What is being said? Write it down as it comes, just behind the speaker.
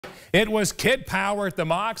It was Kid Power at the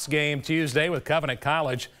Mocs game Tuesday with Covenant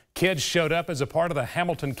College. Kids showed up as a part of the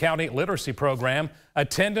Hamilton County Literacy Program.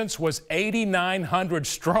 Attendance was 8,900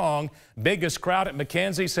 strong, biggest crowd at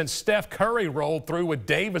McKenzie since Steph Curry rolled through with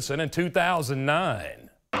Davidson in 2009.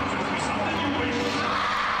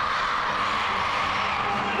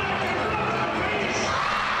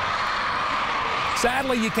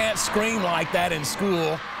 Sadly, you can't scream like that in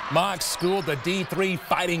school. Mocs schooled the D3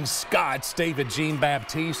 Fighting Scots. David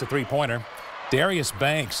Jean-Baptiste, a three-pointer. Darius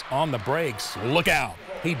Banks on the brakes. Look out.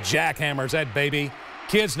 He jackhammers that baby.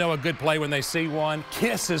 Kids know a good play when they see one.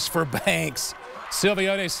 Kisses for Banks.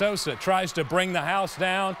 Silvio De Sosa tries to bring the house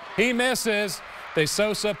down. He misses. De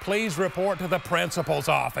Sosa, please report to the principal's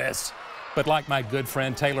office. But like my good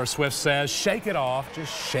friend Taylor Swift says, shake it off.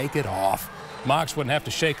 Just shake it off. Mocs wouldn't have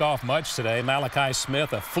to shake off much today. Malachi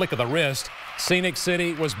Smith, a flick of the wrist. Scenic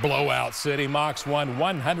City was blowout city. Mocs won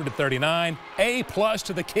 139. A+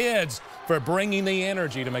 to the kids for bringing the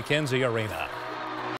energy to McKenzie Arena.